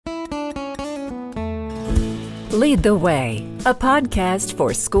Lead the Way, a podcast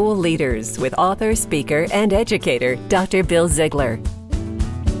for school leaders with author, speaker, and educator, Dr. Bill Ziegler.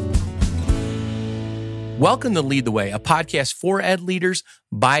 Welcome to Lead the Way, a podcast for ed leaders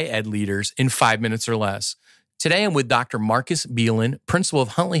by ed leaders in 5 minutes or less. Today I'm with Dr. Marcus Belin, principal of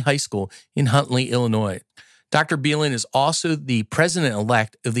Huntley High School in Huntley, Illinois. Dr. Belin is also the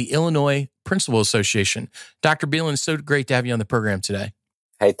president-elect of the Illinois Principal Association. Dr. Belin, it's so great to have you on the program today.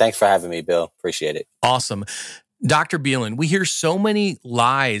 Hey, thanks for having me, Bill. Appreciate it. Awesome. Dr. Belin, we hear so many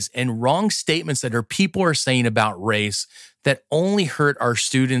lies and wrong statements that our people are saying about race that only hurt our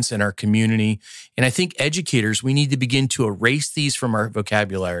students and our community. And I think educators, we need to begin to erase these from our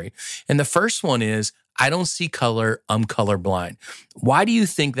vocabulary. And the first one is, I don't see color, I'm colorblind. Why do you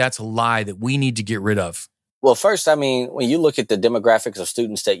think that's a lie that we need to get rid of? Well, first, when you look at the demographics of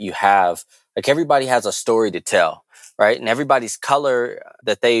students that you have, like everybody has a story to tell, right? And everybody's color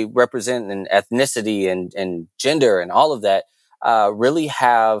that they represent and ethnicity and gender and all of that really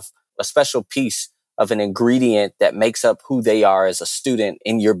have a special piece of an ingredient that makes up who they are as a student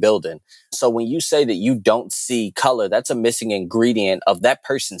in your building. So when you say that you don't see color, that's a missing ingredient of that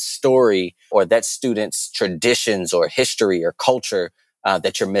person's story or that student's traditions or history or culture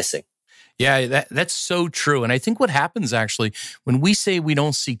that you're missing. Yeah, that's so true. And I think what happens actually, when we say we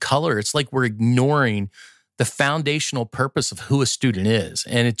don't see color, it's like we're ignoring the foundational purpose of who a student is.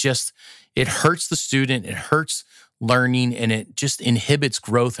 And it hurts the student, it hurts learning, and it just inhibits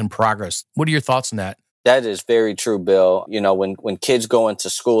growth and progress. What are your thoughts on that? That is very true, Bill. You know, when kids go into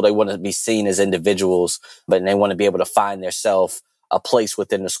school, they want to be seen as individuals, but they want to be able to find themselves a place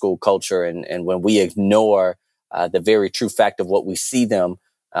within the school culture. And when we ignore the very true fact of what we see them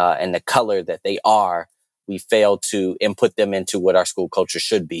and the color that they are, we fail to input them into what our school culture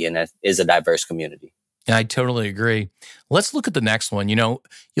should be, and that is a diverse community. I totally agree. Let's look at the next one. You know,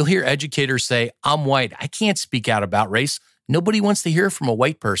 you'll hear educators say, I'm white. I can't speak out about race. Nobody wants to hear from a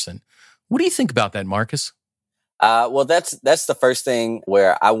white person. What do you think about that, Marcus? Well, that's the first thing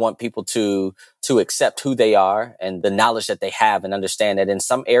where I want people to accept who they are and the knowledge that they have and understand that in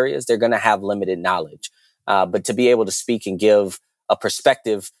some areas they're going to have limited knowledge. But to be able to speak and give a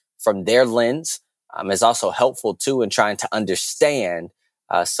perspective from their lens is also helpful too in trying to understand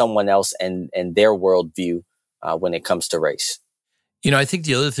someone else and their worldview when it comes to race. You know, I think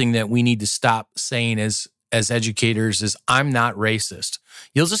the other thing that we need to stop saying as educators is, I'm not racist.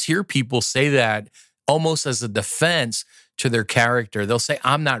 You'll just hear people say that almost as a defense to their character. They'll say,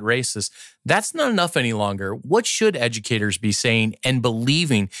 I'm not racist. That's not enough any longer. What should educators be saying and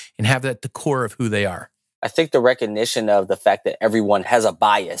believing and have that at the core of who they are? I think the recognition of the fact that everyone has a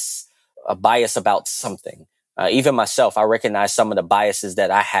bias about something. Even myself, I recognize some of the biases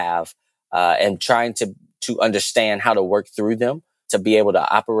that I have and trying to understand how to work through them to be able to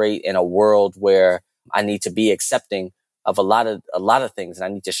operate in a world where I need to be accepting of a lot of things. And I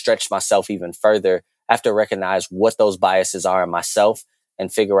need to stretch myself even further. I have to recognize what those biases are in myself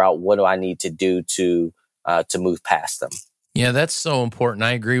and figure out what do I need to do to move past them. Yeah, that's so important.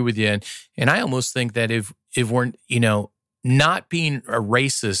 I agree with you. And I almost think that if we're, not being a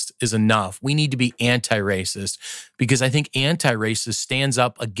racist is enough. We need to be anti-racist because I think anti-racist stands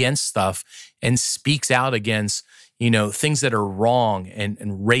up against stuff and speaks out against, things that are wrong and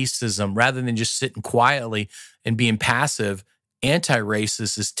racism rather than just sitting quietly and being passive.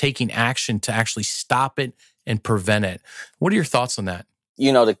 Anti-racist is taking action to actually stop it and prevent it. What are your thoughts on that?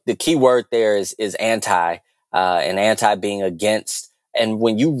 The key word there is anti, and anti being against. And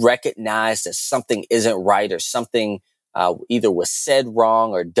when you recognize that something isn't right or something either was said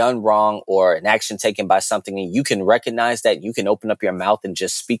wrong or done wrong or an action taken by something, and you can recognize that, you can open up your mouth and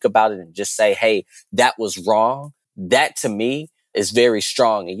just speak about it and just say, hey, that was wrong. That to me is very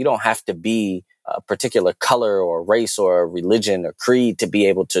strong. And you don't have to be a particular color or race or religion or creed to be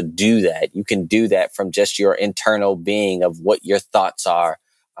able to do that. You can do that from just your internal being of what your thoughts are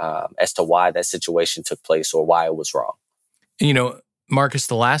as to why that situation took place or why it was wrong. Marcus,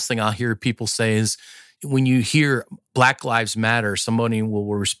 the last thing I'll hear people say is, when you hear Black Lives Matter, somebody will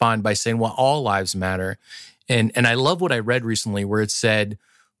respond by saying, well, all lives matter. And I love what I read recently where it said,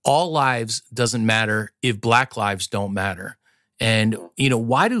 all lives doesn't matter if Black lives don't matter. And,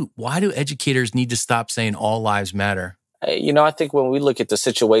 why do educators need to stop saying all lives matter? I think when we look at the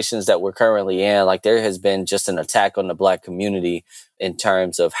situations that we're currently in, like there has been just an attack on the Black community in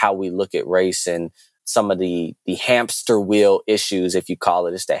terms of how we look at race. And some of the hamster wheel issues, if you call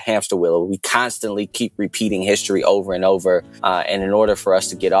it. It's the hamster wheel. We constantly keep repeating history over and over. And in order for us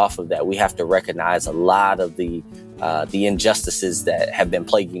to get off of that, we have to recognize a lot of the injustices that have been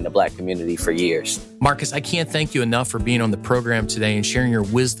plaguing the Black community for years. Marcus, I can't thank you enough for being on the program today and sharing your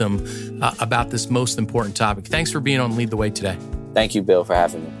wisdom about this most important topic. Thanks for being on Lead the Way today. Thank you, Bill, for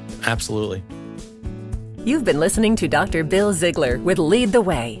having me. Absolutely. You've been listening to Dr. Bill Ziegler with Lead the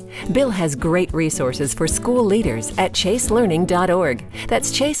Way. Bill has great resources for school leaders at chaselearning.org.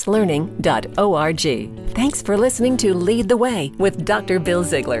 That's chaselearning.org. Thanks for listening to Lead the Way with Dr. Bill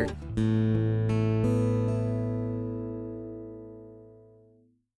Ziegler.